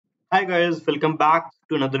Hi guys, welcome back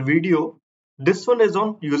to another video. This one is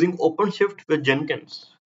on using Openshift with Jenkins.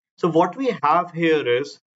 So what we have here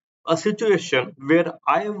is a situation where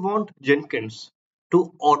I want Jenkins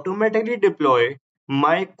to automatically deploy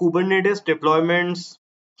my Kubernetes deployments,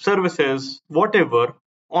 services, whatever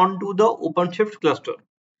onto the Openshift cluster.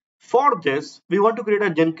 For this, we want to create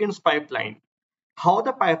a Jenkins pipeline. How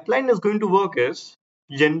the pipeline is going to work is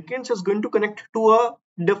Jenkins is going to connect to a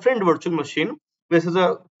different virtual machine. This is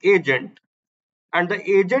a agent, and the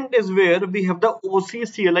agent is where we have the OC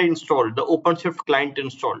CLI installed, the OpenShift client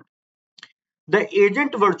installed. The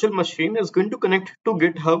agent virtual machine is going to connect to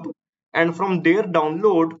GitHub, and from there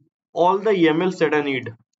download all the YAMLs that I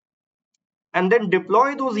need and then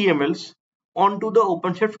deploy those YAMLs onto the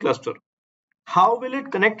OpenShift cluster. How will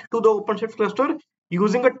it connect to the OpenShift cluster?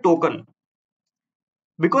 Using a token,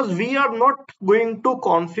 because we are not going to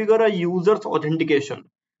configure a user's authentication.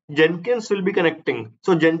 Jenkins will be connecting.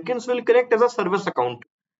 So Jenkins will connect as a service account.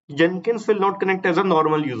 Jenkins will not connect as a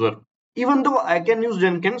normal user. Even though I can use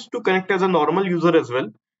Jenkins to connect as a normal user as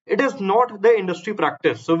well, it is not the industry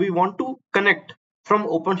practice. So we want to connect from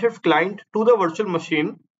OpenShift client to the virtual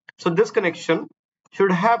machine. So this connection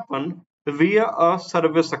should happen via a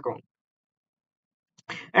service account.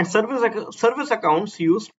 And service accounts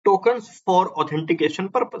use tokens for authentication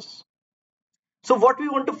purpose. So what we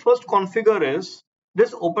want to first configure is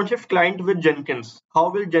this OpenShift client with Jenkins.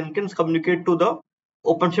 How will Jenkins communicate to the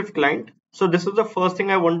OpenShift client? So this is the first thing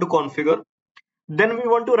I want to configure. Then we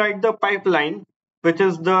want to write the pipeline, which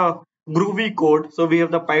is the Groovy code. So we have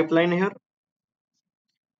the pipeline here,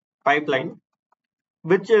 pipeline,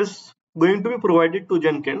 which is going to be provided to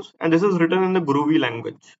Jenkins. And this is written in the Groovy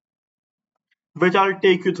language, which I'll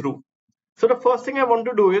take you through. So the first thing I want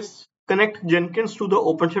to do is connect Jenkins to the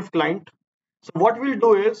OpenShift client. So what we'll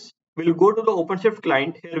do is we'll go to the OpenShift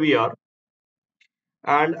client. Here we are.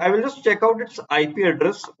 And I will just check out its IP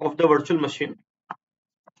address of the virtual machine.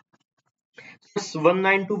 It's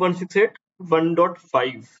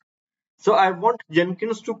 192.168.1.5. So I want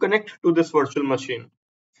Jenkins to connect to this virtual machine.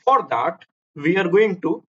 For that, we are going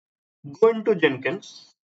to go into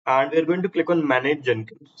Jenkins and we're going to click on Manage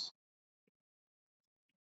Jenkins.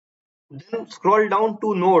 Then scroll down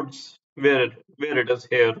two nodes where it is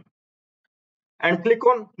here and click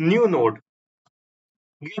on New Node.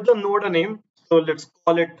 Give the node a name. So let's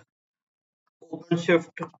call it OpenShift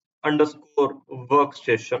underscore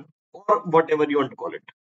workstation or whatever you want to call it.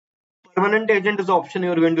 Permanent agent is the option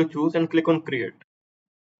you're going to choose and click on create.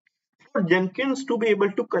 For Jenkins to be able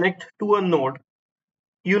to connect to a node,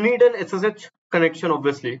 you need an SSH connection,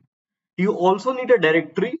 obviously. You also need a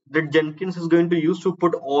directory that Jenkins is going to use to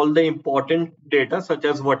put all the important data, such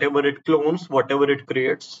as whatever it clones, whatever it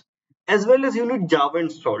creates, as well as you need Java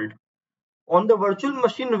installed. On the virtual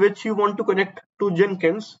machine which you want to connect to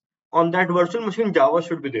Jenkins, on that virtual machine, Java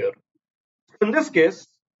should be there. In this case,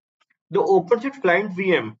 the OpenShift client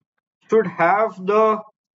VM should have the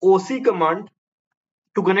OC command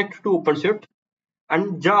to connect to OpenShift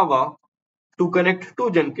and Java to connect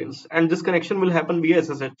to Jenkins, and this connection will happen via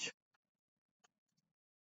SSH.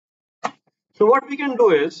 So what we can do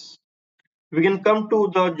is we can come to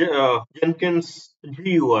the Jenkins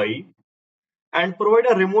GUI and provide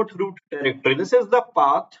a remote root directory. This is the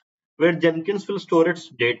path where Jenkins will store its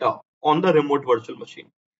data on the remote virtual machine.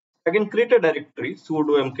 I can create a directory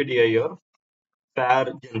sudo mkdir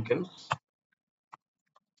var Jenkins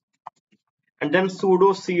and then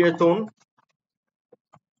sudo chown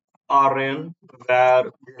rn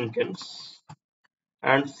var Jenkins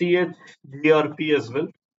and chgrp as well.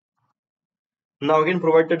 Now I can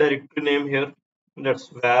provide the directory name here. That's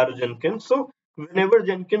var Jenkins. So whenever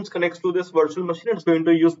Jenkins connects to this virtual machine, it's going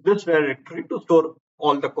to use this directory to store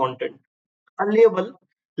all the content. A label.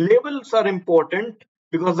 Labels are important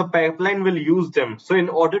because the pipeline will use them. So in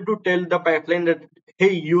order to tell the pipeline that,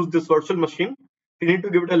 hey, use this virtual machine, you need to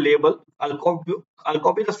give it a label. I'll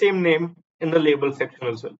copy the same name in the label section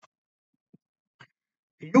as well.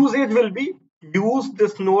 Usage will be use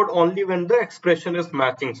this node only when the expression is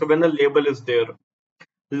matching. So when the label is there.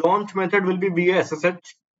 Launch method will be via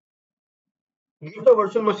SSH. Give the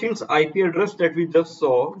virtual machine's IP address that we just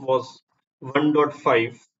saw was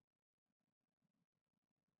 1.5.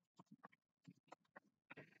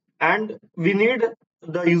 And we need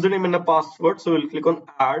the username and the password. So we'll click on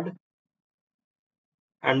add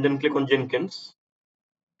and then click on Jenkins.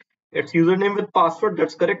 It's username with password.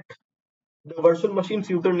 That's correct. The virtual machine's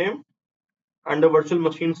username and the virtual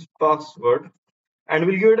machine's password. And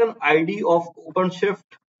we'll give it an ID of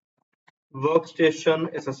OpenShift workstation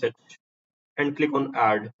SSH and click on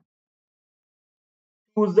add.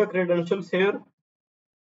 Choose the credentials here.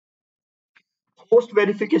 Post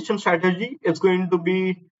verification strategy is going to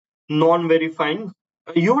be non-verifying.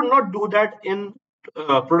 You would not do that in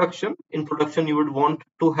production. In production, you would want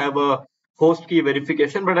to have a host key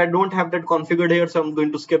verification, but I don't have that configured here, so I'm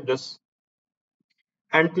going to skip this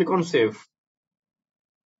and click on save.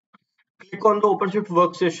 Click on the OpenShift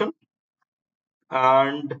workstation,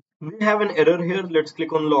 and we have an error here. Let's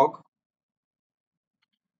click on log,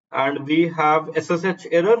 and we have SSH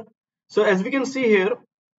error. So as we can see here,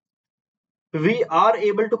 we are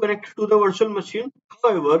able to connect to the virtual machine.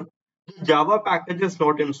 However, the Java package is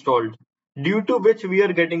not installed, due to which we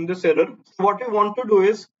are getting this error. So what we want to do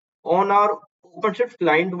is, on our OpenShift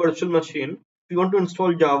client virtual machine, we want to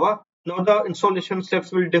install Java. Now the installation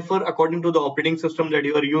steps will differ according to the operating system that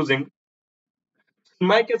you are using. In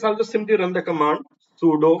my case, I'll just simply run the command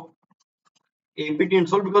sudo apt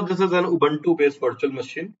install, because this is an Ubuntu based virtual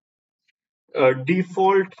machine.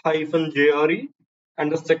 Default hyphen JRE,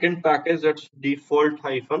 and the second package, that's default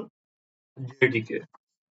hyphen JDK.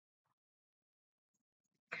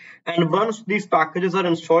 And once these packages are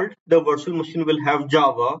installed, the virtual machine will have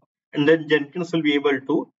Java, and then Jenkins will be able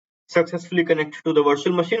to successfully connect to the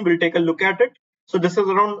virtual machine. We'll take a look at it. So this is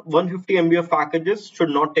around 150 MB of packages, should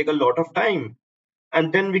not take a lot of time.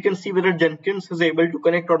 And then we can see whether Jenkins is able to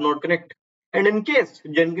connect or not connect. And in case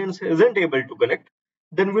Jenkins isn't able to connect,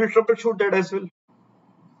 then we'll troubleshoot that as well.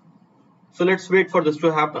 So let's wait for this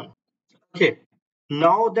to happen. Okay,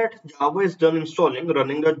 now that Java is done installing,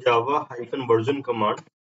 running the java-version command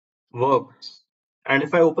works. And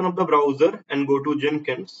if I open up the browser and go to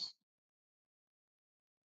Jenkins,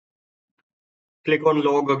 click on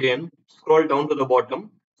log again, scroll down to the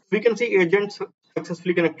bottom, we can see agents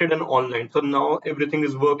successfully connected and online. So now everything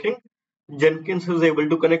is working. Jenkins is able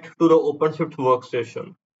to connect to the OpenShift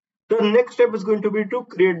workstation. The next step is going to be to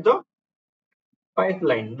create the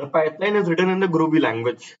pipeline. The pipeline is written in the Groovy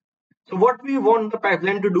language. So what we want the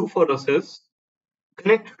pipeline to do for us is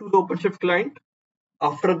connect to the OpenShift client.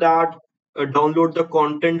 After that, download the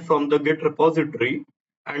content from the Git repository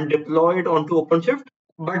and deploy it onto OpenShift.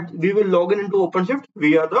 But we will log in into OpenShift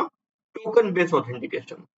via the token-based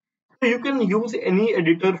authentication. So you can use any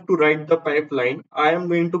editor to write the pipeline. I am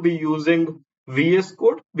going to be using VS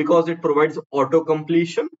Code because it provides auto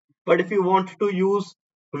completion. But if you want to use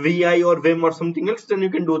VI or Vim or something else, then you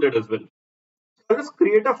can do that as well. So let's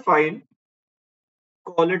create a file,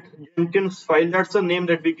 call it Jenkins file. That's the name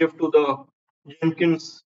that we give to the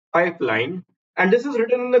Jenkins pipeline. And this is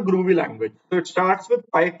written in the Groovy language. So it starts with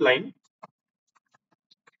pipeline,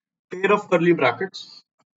 pair of curly brackets,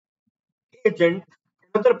 agent,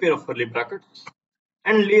 another pair of curly brackets,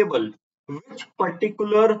 and label which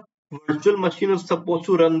particular virtual machine is supposed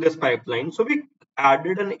to run this pipeline. So we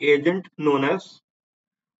added an agent known as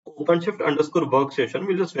OpenShift underscore workstation.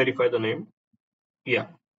 We'll just verify the name. Yeah,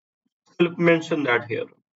 we'll mention that here.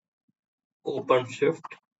 OpenShift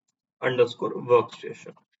underscore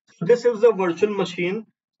workstation. This is the virtual machine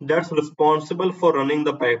that's responsible for running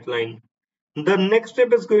the pipeline. The next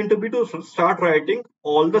step is going to be to start writing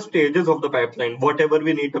all the stages of the pipeline, whatever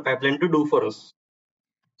we need the pipeline to do for us.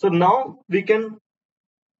 So now we can,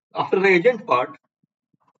 after the agent part,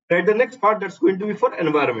 write the next part that's going to be for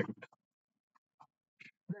environment.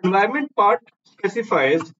 The environment part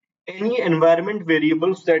specifies any environment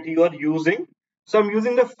variables that you are using. So I'm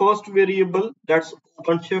using the first variable, that's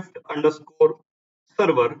OpenShift underscore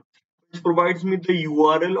server, which provides me the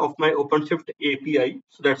URL of my OpenShift API.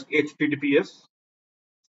 So that's HTTPS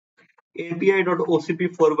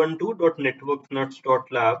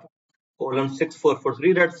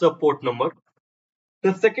api.ocp412.networknuts.lab:6443. That's the port number.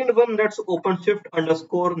 The second one, that's OpenShift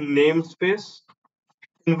underscore namespace.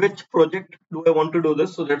 In which project do I want to do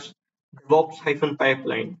this? So that's DevOps hyphen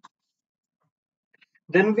pipeline.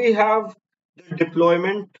 Then we have the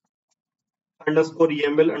deployment underscore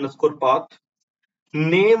YAML underscore path,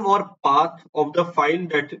 name or path of the file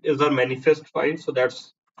that is our manifest file. So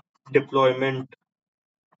that's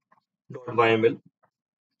deployment.yml.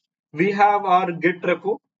 We have our Git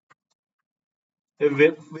repo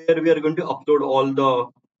where we are going to upload all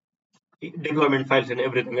the deployment files and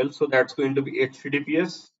everything else. So that's going to be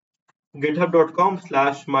https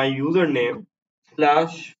github.com/my username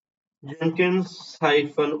slash Jenkins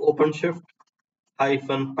hyphen OpenShift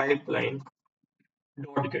hyphen pipeline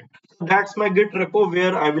dot git. So that's my Git repo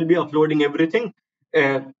where I will be uploading everything.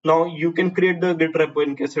 Now you can create the Git repo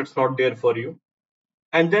in case it's not there for you.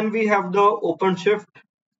 And then we have the OpenShift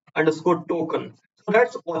underscore token. So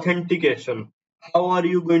that's authentication. How are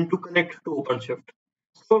you going to connect to OpenShift?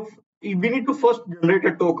 So we need to first generate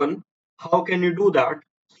a token. How can you do that?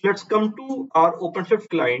 So let's come to our OpenShift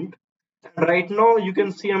client. And right now you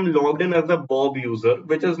can see I'm logged in as a Bob user,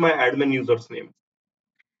 which is my admin user's name.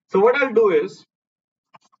 So what I'll do is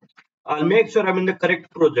I'll make sure I'm in the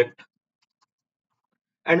correct project,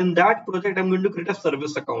 and in that project I'm going to create a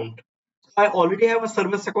service account. So I already have a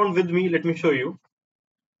service account with me. Let me show you,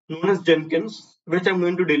 known as Jenkins, which I'm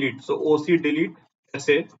going to delete. So OC delete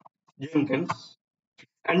SA Jenkins,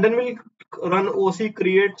 and then we'll run OC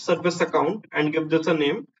create service account and give this a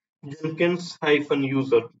name, Jenkins hyphen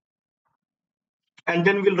user, and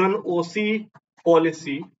then we'll run OC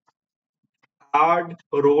policy add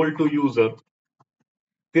role to user.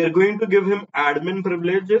 We are going to give him admin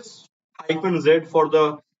privileges hyphen Z for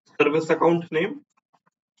the service account name,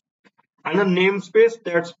 and a namespace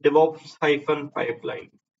that's DevOps hyphen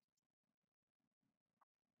pipeline.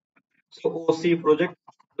 So OC project,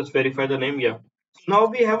 let's verify the name. Yeah. So now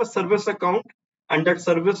we have a service account, and that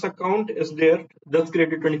service account is there, just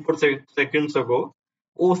created 24 seconds ago.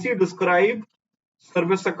 OC describe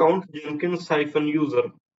service account Jenkins hyphen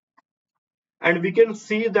user, and we can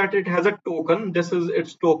see that it has a token. This is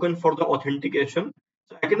its token for the authentication.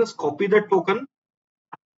 So I can just copy the token.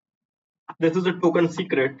 This is a token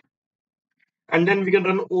secret, and then we can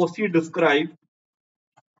run OC describe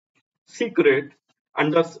secret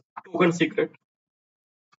and the token secret.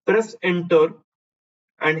 Press enter,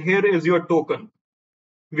 and here is your token.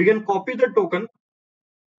 We can copy the token,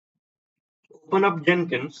 open up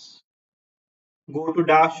Jenkins, go to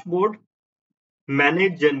dashboard,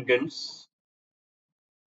 manage Jenkins,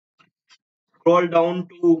 scroll down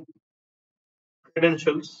to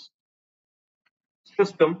credentials,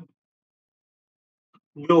 system,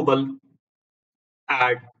 global,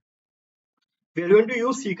 add. We are going to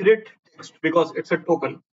use secret text because it's a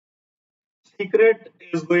token. Secret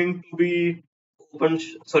is going to be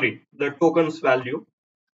the token's value.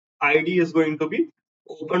 ID is going to be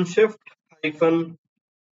Openshift hyphen,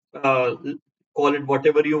 uh, call it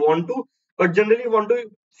whatever you want to, but generally you want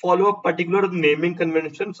to follow a particular naming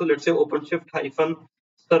convention. So let's say Openshift hyphen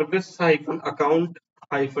service hyphen account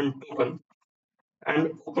hyphen token,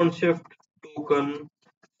 and Openshift token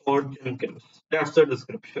for Jenkins. That's the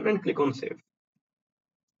description, and click on save.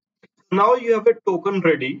 Now you have a token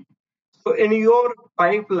ready. So in your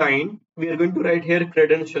pipeline, we are going to write here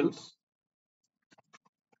credentials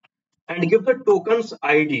and give the tokens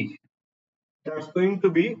ID. That's going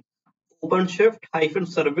to be Openshift hyphen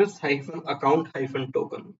service hyphen account hyphen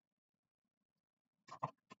token.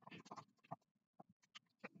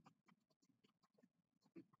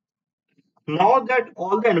 Now that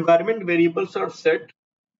all the environment variables are set,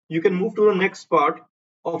 you can move to the next part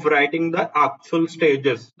of writing the actual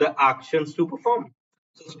stages, the actions to perform.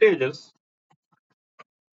 So stages,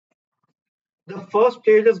 the first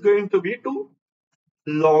stage is going to be to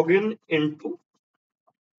log in into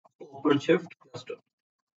OpenShift cluster.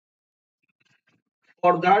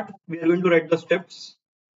 For that, we are going to write the steps.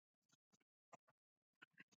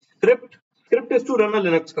 Script is to run a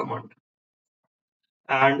Linux command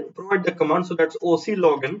and provide the command. So that's OC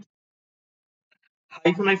login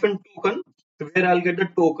hyphen hyphen token, where I'll get the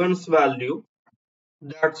tokens value.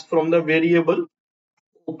 That's from the variable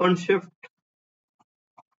OpenShift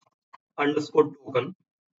underscore token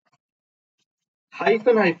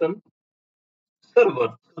hyphen hyphen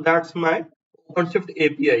server. So that's my OpenShift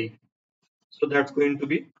API. So that's going to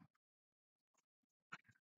be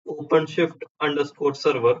OpenShift underscore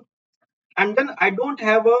server. And then I don't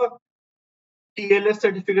have a TLS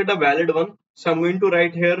certificate, a valid one. So I'm going to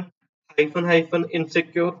write here hyphen hyphen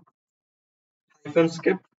insecure hyphen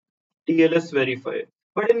skip TLS verify.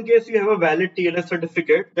 But in case you have a valid TLS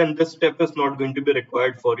certificate, then this step is not going to be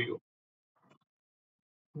required for you.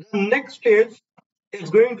 The next stage is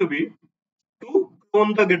going to be to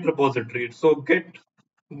clone the Git repository. So git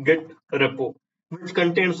repo, which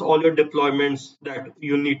contains all your deployments that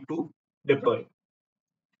you need to deploy.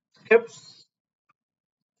 Steps.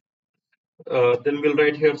 Then we'll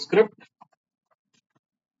write here script,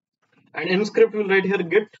 and in script we'll write here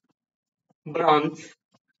git branch.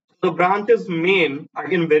 The branch is main. I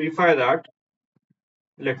can verify that.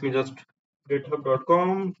 Let me just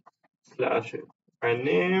github.com slash my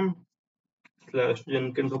name slash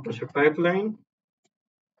Jenkins OpenShift pipeline,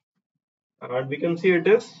 and we can see it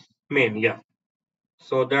is main. Yeah.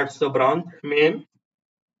 So that's the branch main.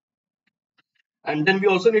 And then we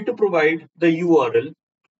also need to provide the URL.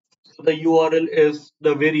 So the URL is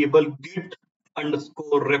the variable git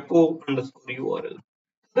underscore repo underscore URL.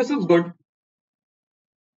 This is good.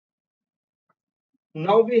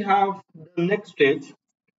 Now we have the next stage,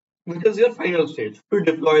 which is your final stage to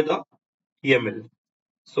deploy the YAML.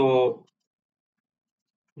 So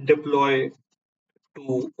deploy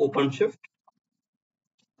to OpenShift.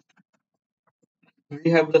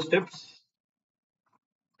 We have the steps,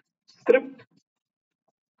 script,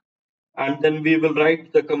 And then we will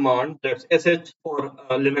write the command, that's sh for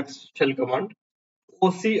Linux shell command,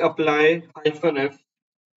 oc apply -f,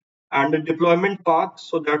 and the deployment path.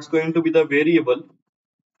 So that's going to be the variable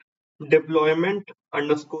deployment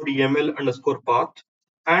underscore YAML underscore path,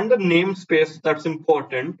 and the namespace that's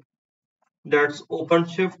important, that's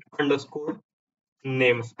OpenShift underscore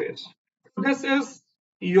namespace. This is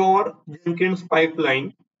your Jenkins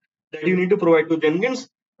pipeline that you need to provide to Jenkins.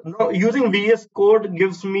 Now, using VS Code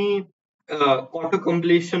gives me auto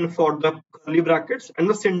completion for the curly brackets and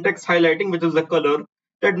the syntax highlighting, which is the color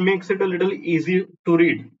that makes it a little easy to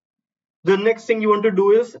read. The next thing you want to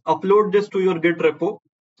do is upload this to your Git repo.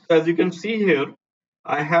 So as you can see here,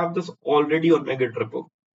 I have this already on my Git repo.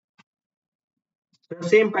 The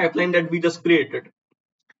same pipeline that we just created.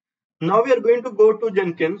 Now we are going to go to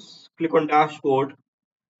Jenkins, click on dashboard,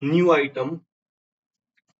 new item,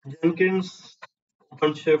 Jenkins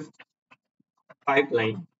OpenShift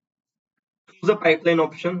pipeline. Choose the pipeline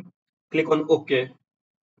option, click on OK.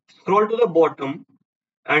 Scroll to the bottom,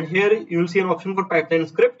 and here you will see an option for pipeline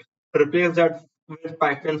script. Replace that with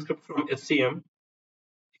pipeline script from SCM.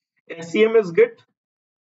 SCM is Git.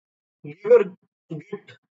 Give your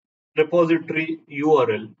Git repository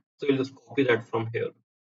URL. So you'll just copy that from here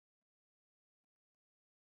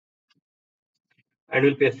and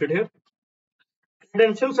we'll paste it here.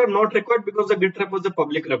 Credentials are not required because the Git repo is a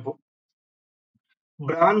public repo.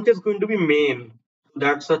 Branch is going to be main.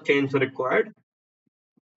 That's a change required.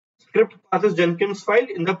 Script passes Jenkins file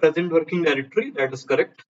in the present working directory. That is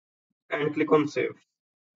correct. And click on save.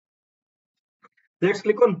 Let's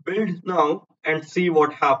click on build now and see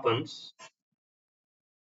what happens.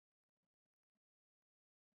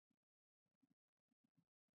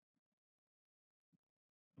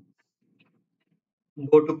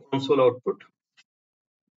 Go to console output.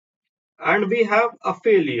 And we have a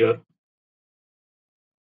failure.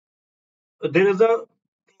 There is a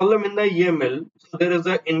problem in the YAML. So there is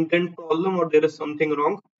an intent problem or there is something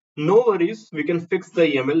wrong. No worries, we can fix the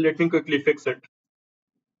YAML. Let me quickly fix it.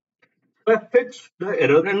 So I fixed the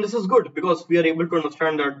error, and this is good because we are able to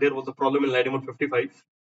understand that there was a problem in line number 55.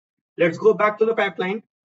 Let's go back to the pipeline,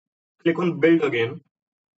 click on build again,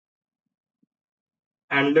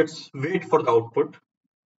 and let's wait for the output.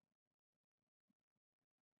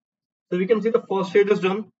 So we can see the first stage is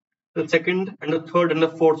done, the second and the third and the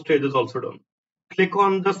fourth stage is also done. Click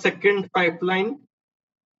on the second pipeline,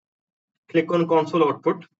 click on console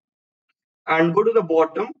output, and go to the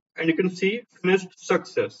bottom, and you can see finished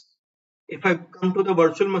success. If I come to the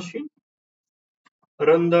virtual machine,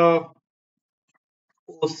 run the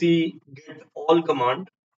oc get all command,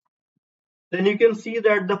 then you can see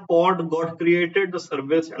that the pod got created, the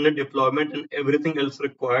service and the deployment and everything else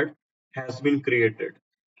required has been created.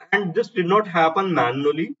 And this did not happen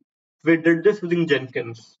manually. We did this using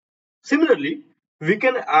Jenkins. Similarly, we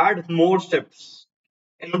can add more steps.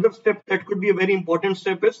 Another step that could be a very important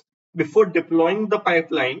step is before deploying the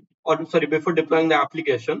pipeline, or sorry, before deploying the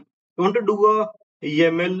application, you want to do a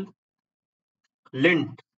YAML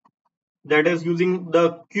lint, that is using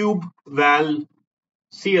the kube val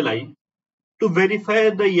CLI to verify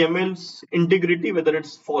the YAML's integrity, whether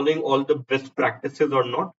it's following all the best practices or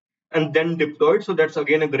not, and then deploy it. So that's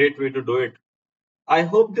again a great way to do it. I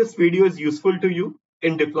hope this video is useful to you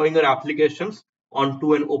in deploying your applications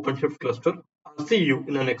onto an OpenShift cluster. I'll see you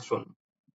in the next one.